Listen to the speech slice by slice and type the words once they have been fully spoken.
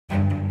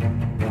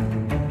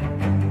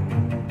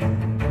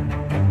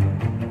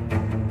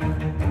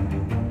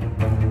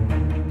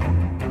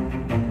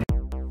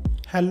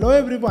Hello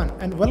everyone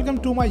and welcome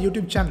to my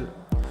YouTube channel.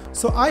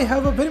 So I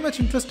have a very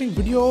much interesting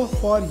video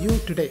for you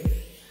today.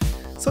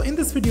 So in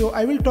this video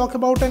I will talk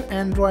about an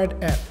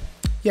Android app.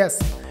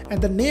 Yes,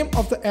 and the name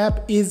of the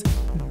app is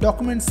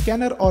Document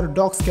Scanner or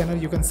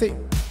Docscanner you can say.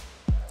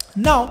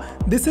 Now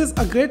this is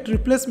a great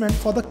replacement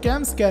for the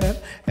Cam Scanner,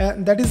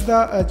 that is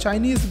the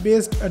Chinese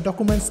based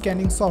document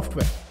scanning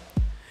software.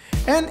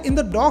 And in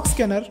the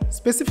Docscanner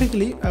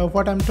specifically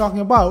what I'm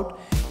talking about,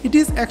 it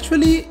is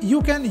actually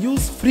you can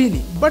use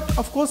freely, but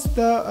of course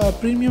the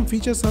premium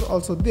features are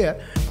also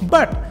there.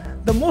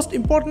 But the most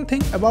important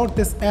thing about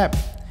this app,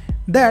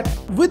 that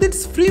with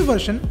its free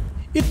version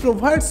it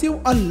provides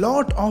you a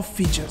lot of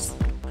features.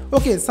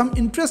 Okay, some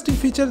interesting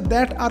features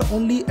that are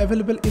only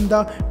available in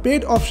the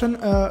paid option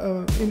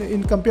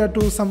in compared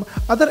to some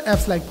other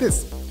apps like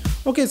this.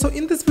 Okay, so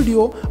in this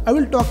video I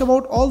will talk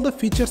about all the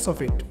features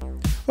of it.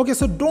 Okay,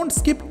 so don't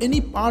skip any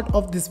part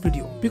of this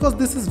video because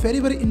this is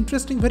very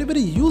interesting, very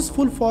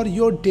useful for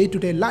your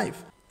day-to-day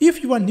life.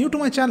 If you are new to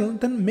my channel,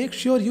 then make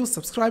sure you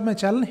subscribe my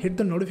channel, hit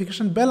the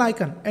notification bell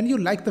icon and you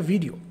like the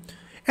video.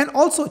 And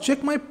also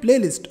check my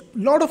playlist.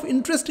 Lot of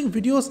interesting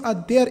videos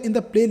are there in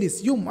the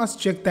playlist. You must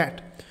check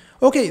that.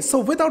 Okay, so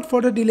without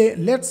further delay,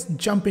 let's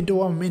jump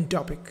into our main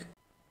topic.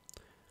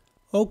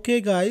 Okay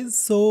guys,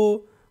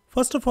 so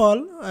first of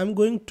all, I'm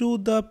going to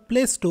the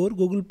Play Store,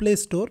 Google Play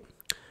Store.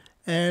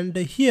 And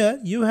here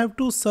you have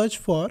to search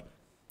for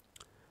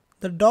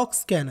the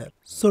Docscanner.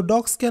 So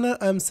Docscanner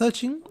I'm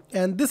searching,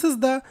 and this is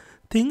the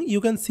thing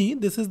you can see.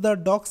 This is the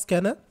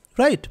Docscanner,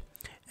 right?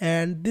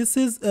 And this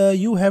is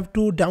you have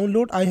to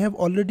download. I have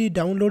already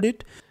downloaded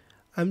it.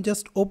 I'm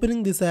just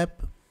opening this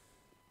app,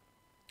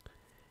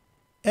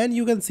 and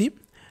you can see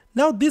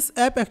now this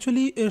app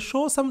actually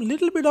shows some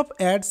little bit of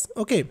ads.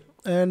 Okay,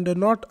 and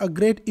not a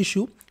great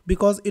issue,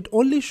 because it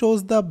only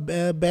shows the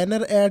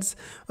banner ads,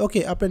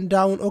 okay, up and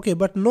down, okay,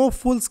 but no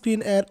full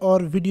screen ad or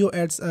video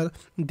ads are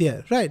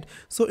there, right?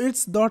 So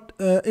it's not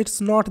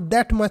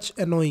that much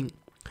annoying.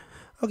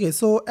 Okay,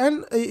 so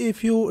and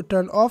if you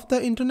turn off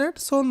the internet,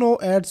 so no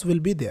ads will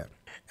be there.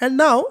 And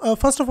now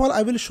first of all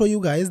I will show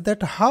you guys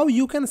that how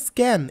you can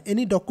scan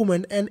any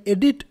document and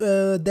edit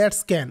that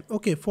scan,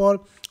 okay, for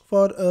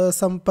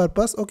some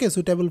purpose, okay,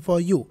 suitable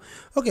for you.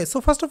 Okay,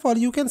 so first of all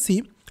you can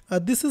see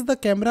this is the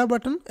camera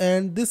button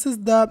and this is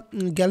the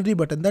gallery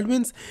button. That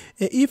means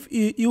if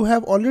you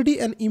have already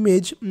an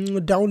image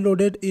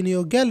downloaded in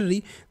your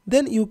gallery,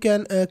 then you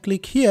can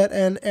click here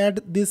and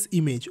add this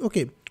image,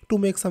 okay, to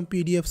make some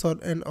PDFs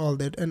or and all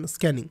that and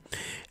scanning.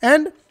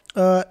 And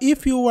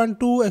if you want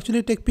to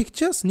actually take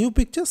pictures, new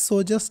pictures,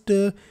 so just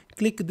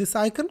click this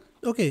icon,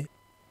 okay.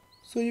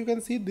 So you can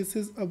see this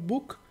is a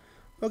book,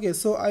 okay,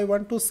 so I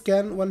want to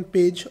scan one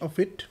page of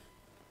it,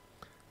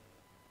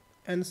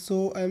 and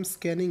so I am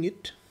scanning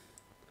it.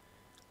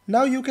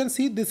 Now you can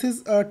see this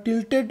is a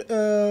tilted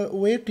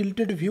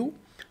tilted view,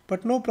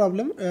 but no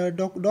problem,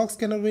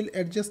 Docscanner will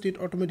adjust it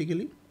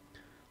automatically.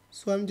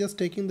 So I'm just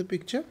taking the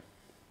picture,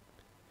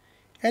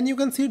 and you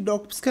can see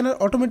Docscanner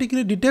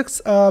automatically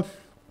detects a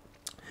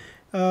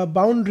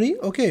boundary,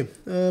 okay,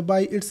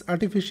 by its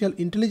artificial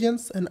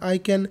intelligence, and I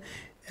can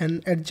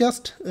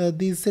adjust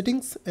these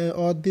settings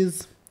or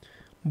these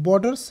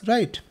borders,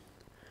 right,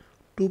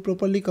 to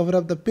properly cover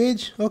up the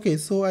page. Okay,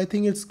 so I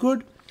think it's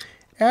good.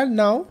 And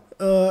now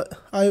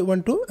I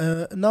want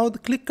to now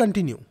click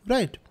continue,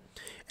 right?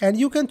 And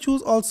you can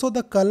choose also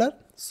the color.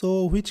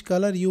 So which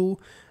color you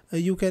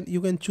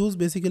can choose,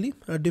 basically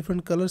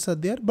different colors are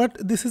there, but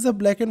this is a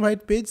black and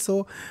white page,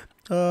 so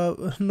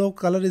no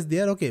color is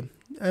there. Okay,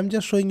 I'm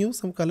just showing you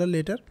some color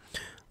later.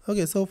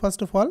 Okay, so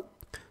first of all,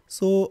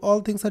 so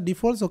all things are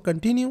default, so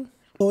continue.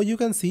 So you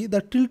can see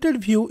the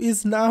tilted view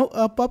is now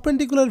a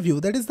perpendicular view.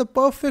 That is the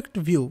perfect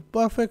view,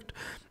 perfect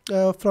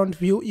front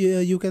view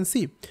you can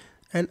see.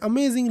 And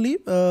amazingly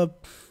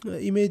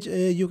image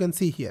you can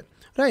see here,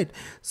 right?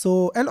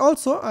 So, and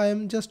also I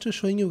am just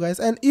showing you guys,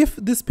 and if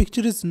this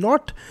picture is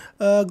not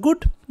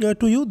good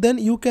to you, then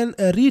you can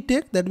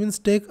retake, that means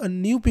take a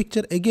new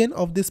picture again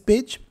of this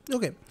page,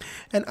 okay.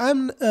 And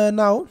I'm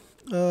now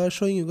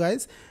showing you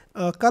guys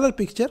a color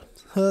picture.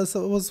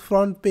 So it was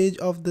front page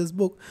of this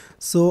book,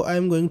 so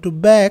I'm going to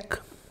back,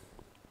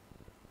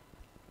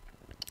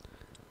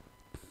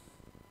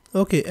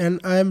 okay, and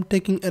I am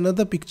taking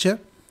another picture.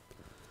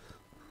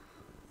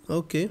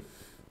 Okay,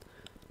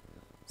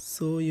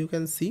 so you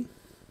can see,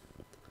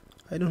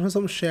 I don't know,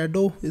 some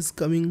shadow is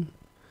coming,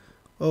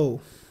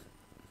 oh,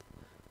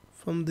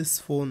 from this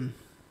phone.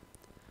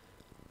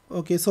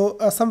 Okay, so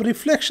some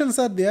reflections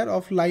are there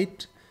of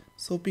light,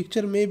 so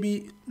picture may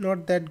be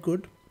not that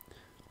good,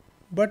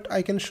 but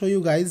I can show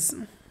you guys.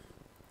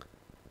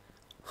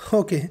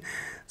 Okay,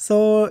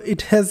 so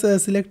it has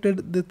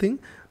selected the thing,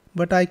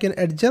 but I can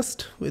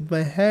adjust with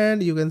my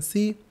hand, you can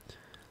see,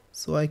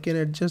 so I can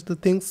adjust the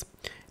things.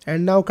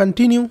 And now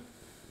continue,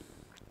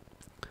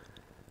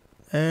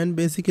 and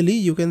basically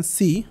you can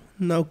see,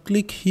 now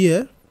click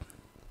here.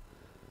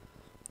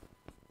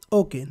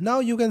 Okay, now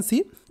you can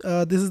see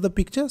this is the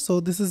picture, so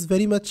this is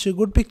very much a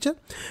good picture.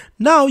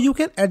 Now you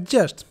can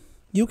adjust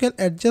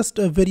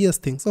various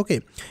things.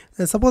 Okay,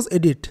 suppose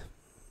edit,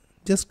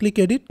 just click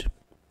edit,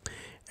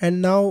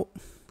 and now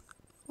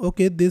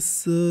okay,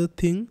 this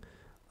thing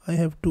I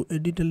have to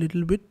edit a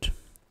little bit.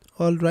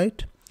 All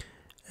right,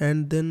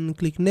 and then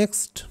click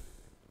next.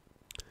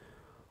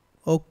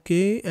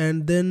 Okay,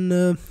 and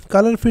then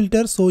color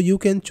filter, so you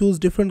can choose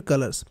different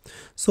colors.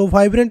 So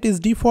vibrant is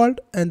default,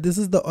 and this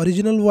is the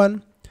original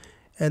one,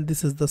 and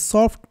this is the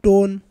soft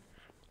tone,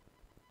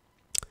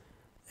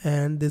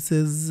 and this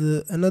is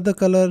another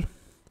color,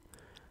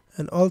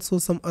 and also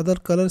some other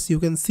colors you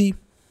can see.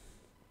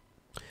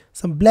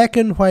 Some black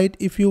and white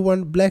if you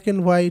want black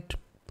and white.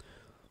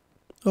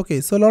 Okay,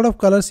 so a lot of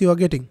colors you are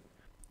getting.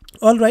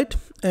 All right,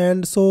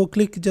 and so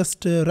click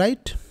just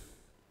right,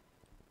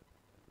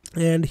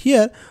 and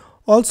here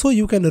also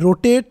you can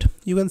rotate.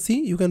 You can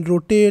see you can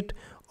rotate,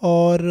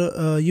 or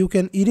you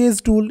can erase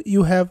tool,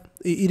 you have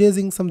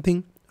erasing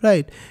something,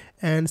 right?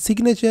 And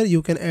signature,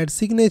 you can add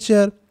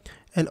signature,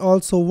 and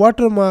also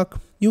watermark,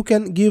 you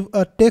can give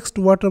a text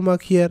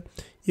watermark here.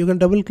 You can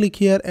double click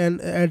here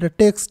and add a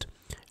text,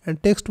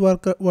 and text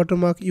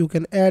watermark you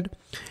can add,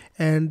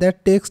 and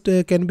that text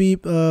can be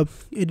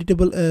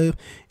editable,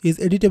 is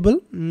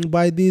editable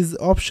by these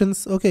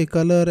options. Okay,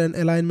 color and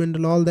alignment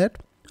and all that.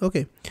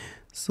 Okay,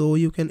 so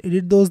you can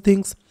edit those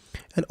things,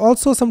 and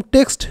also some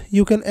text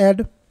you can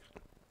add.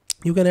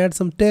 You can add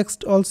some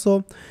text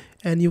also,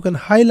 and you can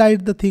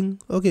highlight the thing.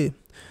 Okay,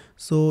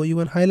 so you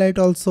can highlight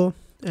also,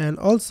 and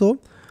also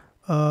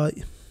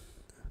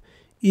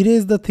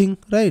erase the thing,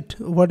 right?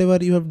 Whatever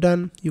you have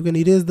done, you can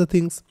erase the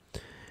things,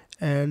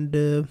 and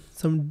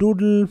some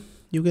doodle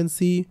you can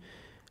see,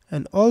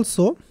 and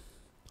also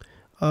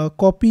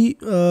copy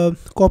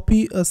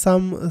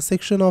some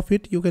section of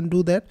it, you can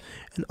do that.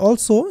 And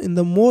also in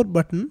the more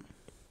button,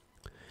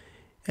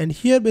 and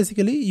here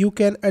basically you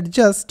can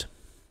adjust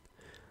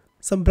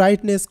some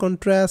brightness,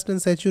 contrast, and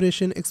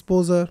saturation,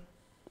 exposure.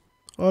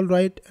 All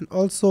right, and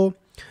also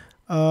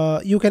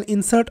you can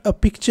insert a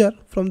picture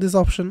from this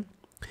option,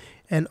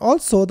 and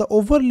also the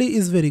overlay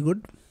is very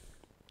good.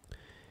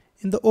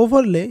 In the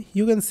overlay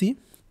you can see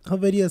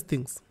various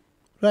things,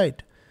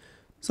 right?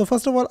 So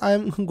first of all, I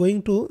am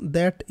going to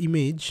that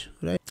image,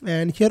 right?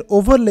 And here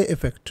overlay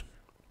effect.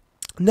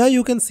 Now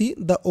you can see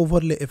the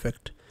overlay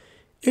effect.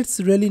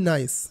 It's really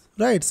nice,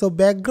 right? So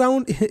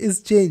background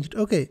is changed,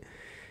 okay,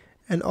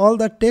 and all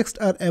the text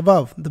are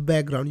above the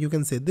background. You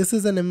can say this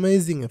is an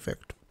amazing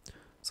effect.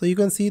 So you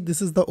can see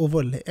this is the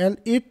overlay, and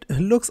it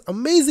looks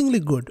amazingly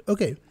good.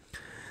 Okay,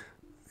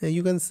 and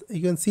you can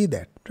see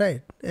that,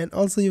 right? And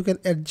also you can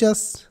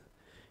adjust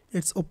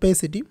its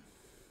opacity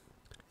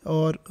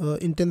or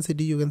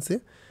intensity, you can say.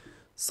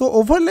 So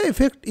overlay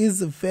effect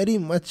is very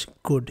much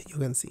good, you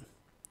can see.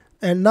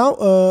 And now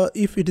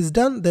if it is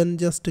done, then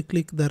just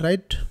click the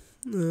right,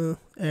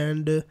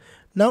 and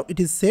now it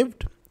is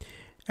saved.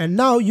 And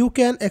now you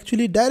can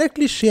actually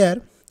directly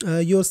share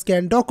your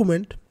scanned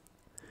document.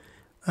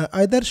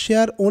 Either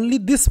share only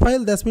this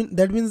file,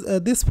 that means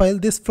this file,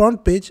 this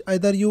front page,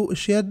 either you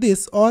share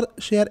this or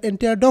share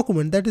entire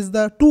document, that is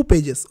the 2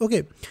 pages.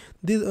 Okay,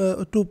 these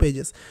 2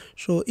 pages.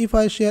 So if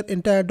I share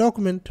entire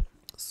document,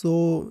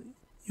 so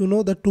you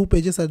know the 2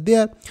 pages are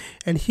there,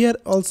 and here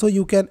also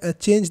you can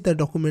change the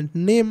document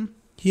name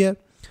here,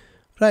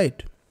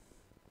 right?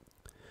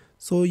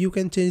 So you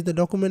can change the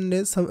document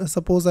name.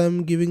 Suppose I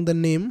am giving the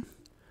name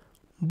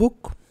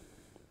book.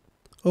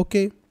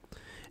 Okay,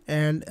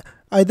 and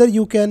either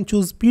you can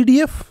choose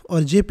PDF or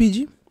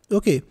JPG.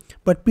 Okay,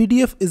 but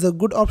PDF is a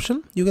good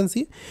option, you can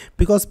see,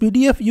 because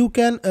PDF you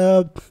can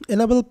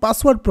enable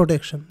password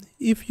protection.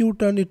 If you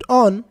turn it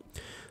on,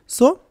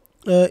 so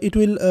it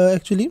will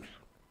actually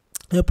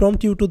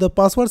prompt you to the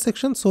password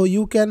section, so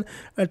you can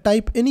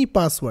type any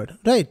password,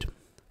 right?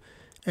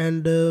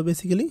 And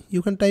basically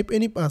you can type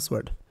any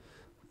password.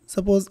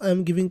 Suppose I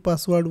am giving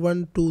password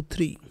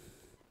 123,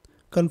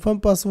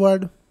 confirm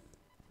password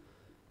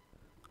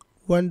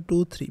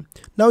 123.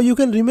 Now you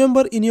can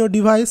remember in your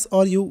device,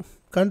 or you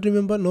can't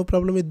remember, no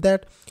problem with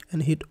that,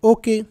 and hit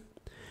OK.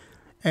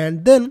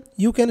 And then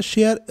you can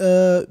share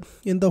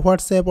in the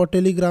WhatsApp or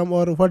Telegram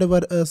or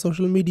whatever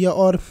social media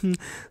or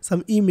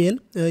some email,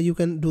 you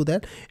can do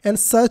that. And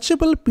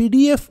searchable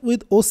PDF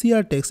with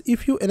OCR text,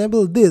 if you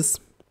enable this,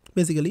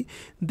 basically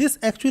this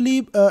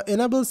actually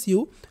enables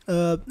you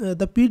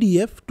the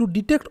PDF to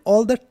detect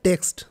all the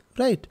text,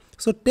 right?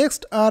 So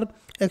text are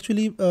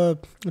actually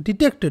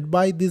detected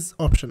by this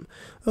option.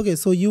 Okay,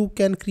 so you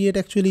can create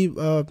actually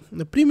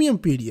premium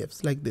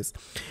PDFs like this,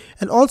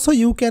 and also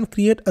you can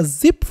create a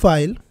zip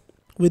file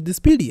with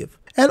this PDF,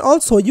 and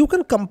also you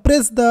can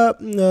compress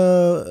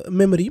the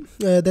memory.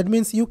 That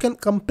means you can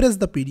compress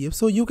the PDF.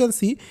 So you can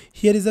see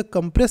here is a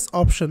compress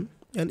option,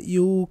 and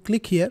you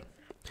click here,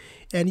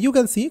 and you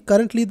can see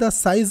currently the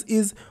size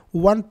is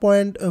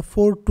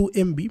 1.42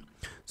 MB.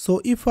 So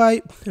if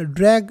I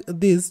drag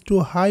this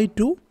to high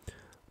to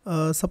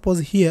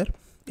suppose here,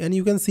 and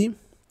you can see,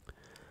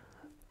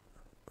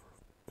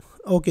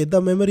 okay,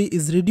 the memory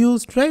is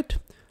reduced, right?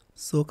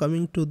 So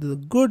coming to the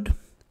good,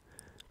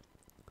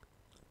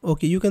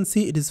 okay, you can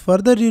see it is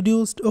further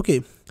reduced.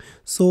 Okay,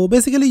 so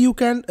basically you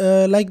can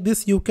like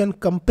this, you can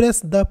compress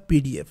the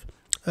PDF.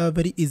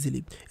 very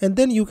easily, and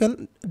then you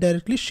can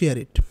directly share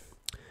it.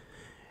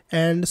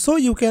 And so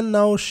you can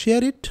now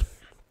share it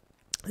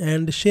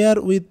and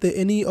share with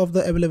any of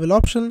the available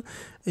option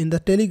in the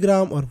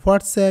Telegram or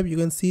WhatsApp. You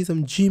can see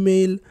some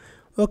Gmail,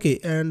 okay,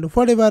 and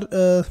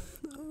whatever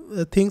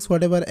things,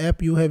 whatever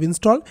app you have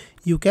installed,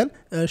 you can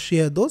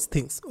share those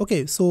things.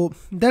 Okay, so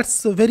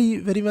that's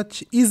very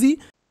much easy.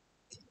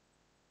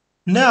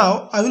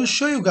 Now I will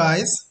show you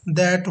guys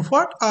that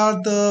what are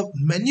the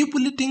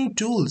manipulating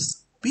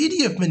tools,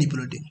 PDF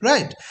manipulating,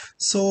 right?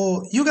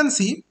 So you can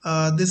see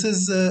this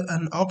is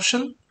an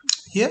option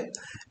here,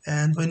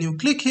 and when you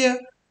click here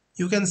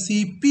you can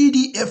see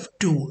PDF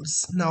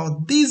tools.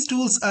 Now these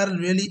tools are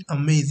really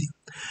amazing.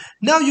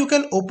 Now you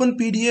can open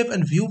PDF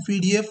and view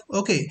PDF,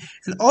 okay,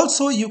 and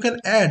also you can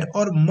add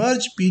or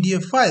merge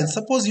PDF files.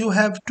 Suppose you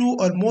have 2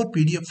 or more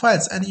PDF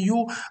files and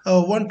you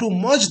want to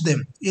merge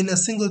them in a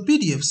single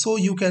PDF, so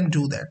you can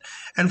do that.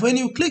 And when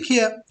you click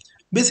here,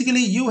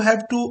 basically you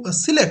have to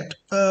select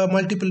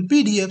multiple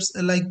PDFs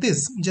like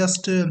this.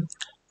 Just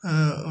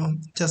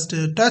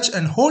touch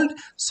and hold,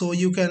 so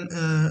you can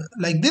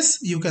like this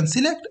you can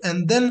select,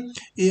 and then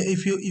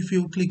if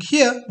you click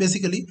here,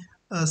 basically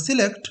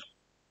select,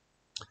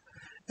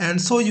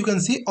 and so you can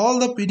see all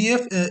the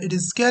PDF it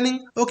is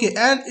scanning, okay,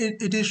 and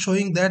it is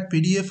showing that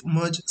PDF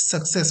merged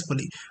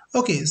successfully.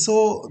 Okay,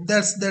 so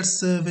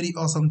that's a very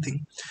awesome thing.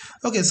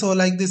 Okay, so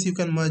like this you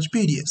can merge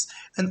PDFs,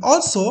 and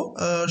also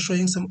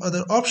showing some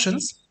other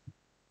options.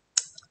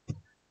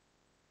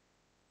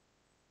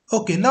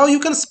 Okay, now you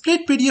can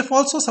split PDF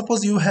also.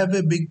 Suppose you have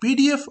a big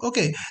PDF,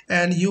 okay,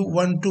 and you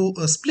want to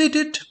split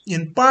it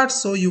in parts,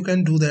 so you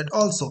can do that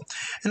also.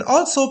 And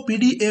also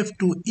PDF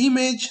to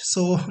image,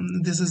 so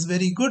this is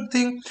very good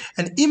thing.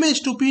 An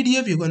image to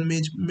PDF, you can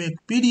make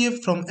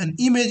PDF from an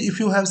image. If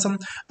you have some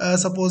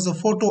suppose a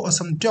photo or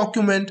some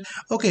document,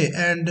 okay,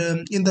 and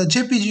in the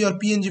JPG or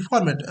PNG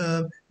format,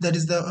 that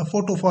is the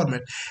photo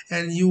format,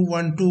 and you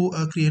want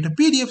to create a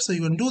PDF, so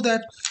you can do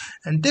that.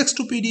 And text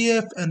to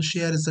PDF, and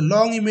share is a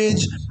long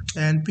image,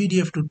 and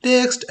PDF to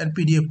text, and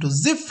PDF to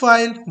zip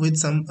file with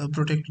some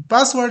protected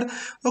password.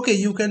 Okay,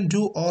 you can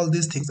do all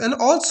these things. And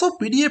also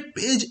PDF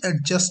page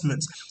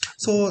adjustments,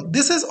 so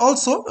this is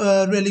also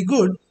really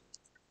good.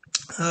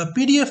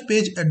 PDF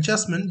page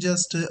adjustment,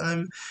 just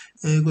I'm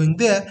going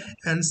there,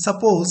 and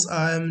suppose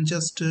I'm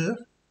just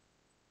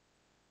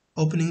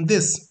opening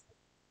this.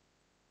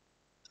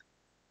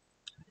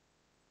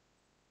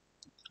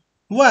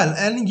 Well,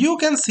 and you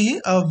can see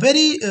a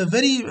very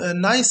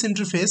nice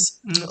interface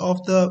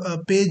of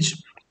the page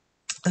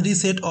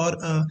reset or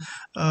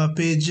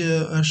page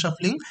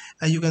shuffling.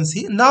 You can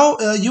see now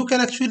you can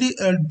actually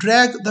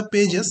drag the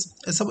pages,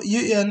 so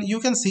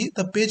you can see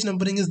the page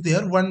numbering is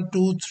there, 1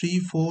 2 3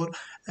 4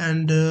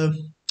 and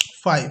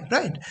 5,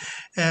 right?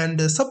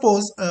 And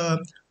suppose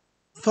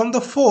from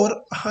the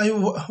 4 I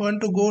want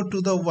to go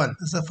to the 1,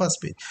 it's the first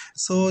page,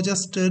 so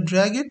just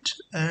drag it,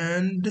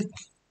 and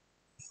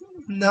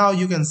now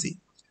you can see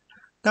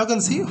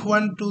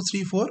 1 2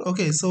 3 4.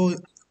 Okay, so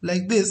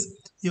like this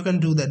you can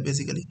do that.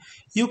 Basically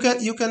you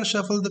can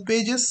shuffle the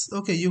pages,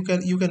 okay, you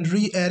can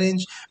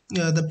rearrange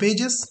the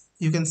pages,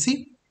 you can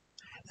see,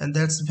 and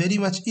that's very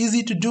much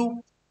easy to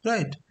do,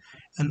 right?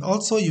 And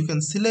also you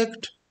can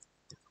select,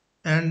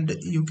 and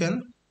you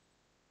can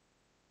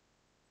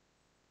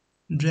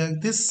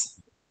drag this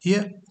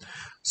here.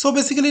 So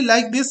basically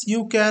like this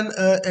you can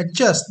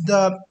adjust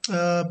the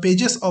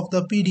pages of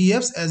the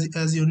PDFs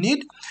as you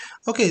need.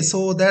 Okay,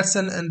 so that's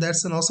an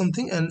awesome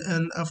thing,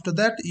 and after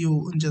that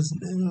you just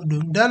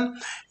do done,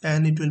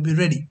 and it will be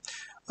ready.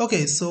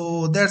 Okay,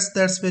 so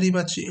that's very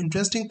much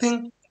interesting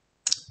thing.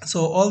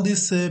 So all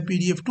these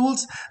PDF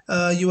tools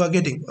you are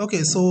getting.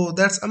 Okay, so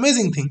that's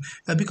amazing thing,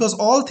 because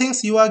all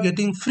things you are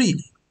getting free.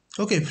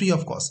 Okay, free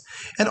of cost.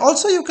 And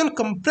also you can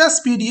compress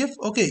PDF.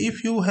 Okay,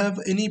 if you have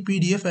any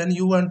PDF and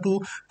you want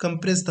to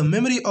compress the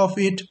memory of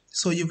it,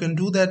 so you can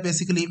do that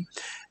basically.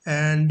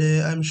 And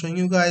I'm showing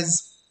you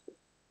guys.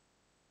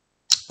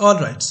 All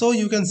right, so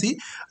you can see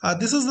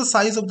this is the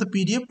size of the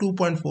PDF,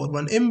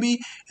 2.41 MB.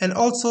 And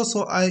also,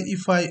 so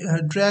if I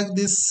drag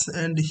this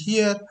and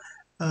here,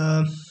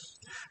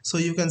 so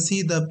you can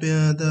see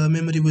the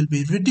memory will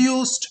be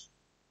reduced.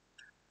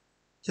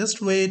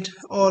 Just wait.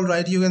 All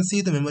right, you can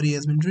see the memory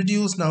has been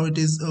reduced. Now it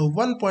is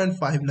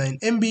 1.59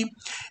 MB,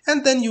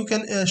 and then you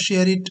can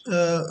share it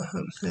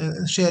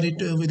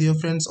with your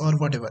friends or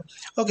whatever.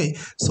 Okay,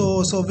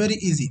 so very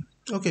easy.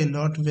 Okay,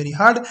 not very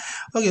hard.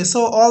 Okay,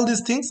 so all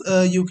these things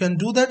you can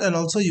do that. And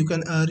also you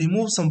can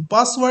remove some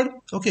password.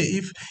 Okay,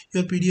 if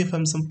your PDF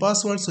has some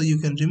password, so you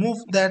can remove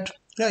that,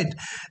 right?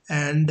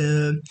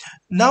 And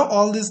now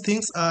all these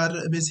things are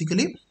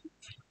basically,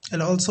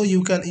 and also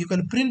you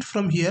can print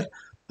from here.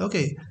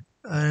 Okay,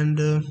 and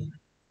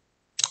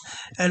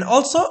And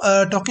also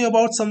talking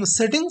about some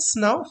settings,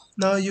 now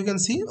you can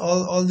see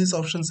all these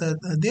options are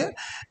there,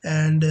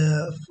 and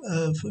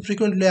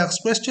frequently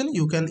asked question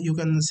you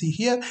can see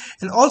here.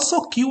 And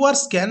also QR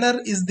scanner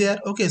is there.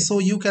 Okay, so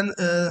you can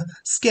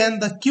scan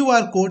the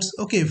QR codes,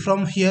 okay,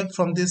 from here,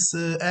 from this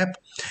app.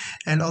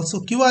 And also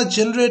QR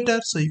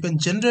generator, so you can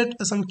generate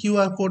some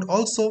QR code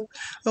also.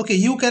 Okay,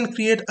 you can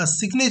create a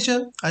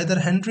signature, either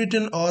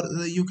handwritten or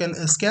you can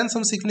scan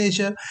some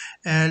signature,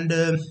 and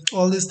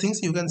all these things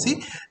you can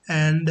see.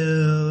 And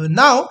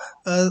now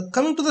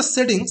coming to the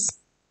settings,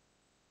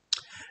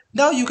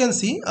 now you can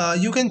see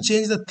you can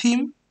change the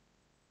theme.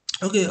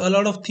 Okay, a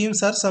lot of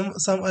themes are,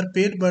 some are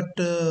paid, but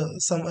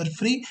some are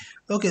free.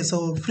 Okay,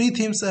 so free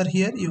themes are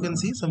here, you can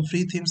see some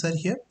free themes are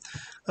here.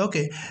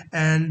 Okay,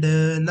 and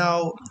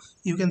now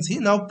you can see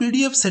now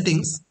PDF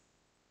settings,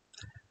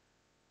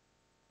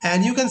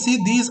 and you can see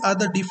these are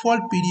the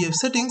default PDF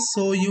settings.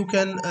 So you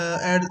can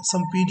add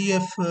some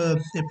PDF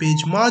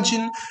page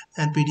margin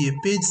and PDF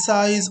page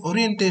size,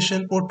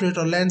 orientation, portrait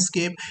or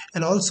landscape,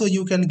 and also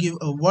you can give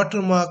a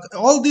watermark.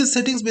 All these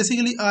settings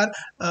basically are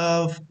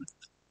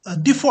a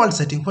default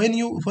setting. When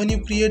you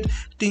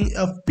creating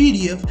a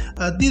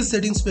PDF, these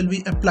settings will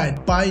be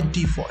applied by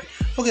default.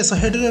 Okay, so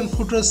header and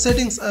footer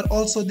settings are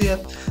also there,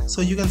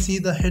 so you can see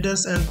the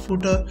headers and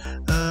footer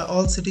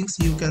all settings.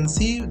 You can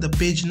see the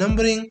page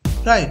numbering,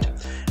 right,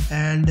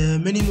 and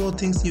many more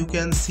things you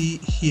can see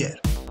here.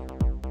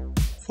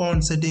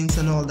 Font settings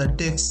and all the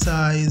text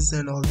size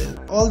and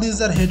all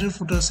these are header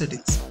footer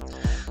settings.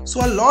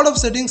 So a lot of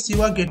settings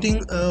you are getting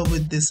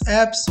with this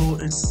app, so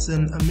it's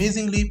an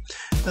amazingly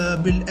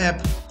built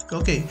app.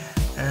 Okay,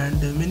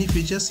 and many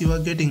features you are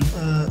getting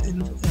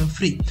in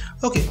free.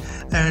 Okay,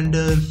 and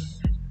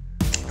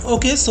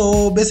okay,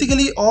 so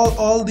basically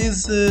all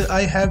these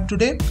I have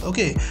today.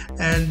 Okay,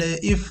 and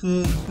if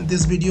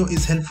this video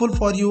is helpful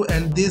for you,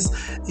 and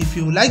if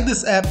you like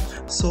this app,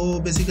 so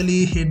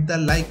basically hit the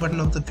like button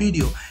of the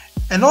video.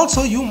 And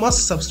also you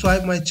must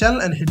subscribe my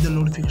channel and hit the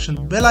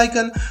notification bell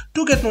icon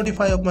to get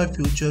notified of my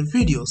future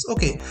videos.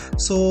 Okay,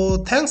 so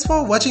thanks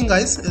for watching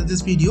guys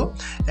this video,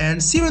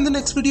 and see you in the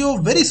next video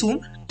very soon.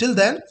 Till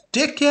then,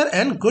 take care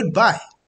and goodbye.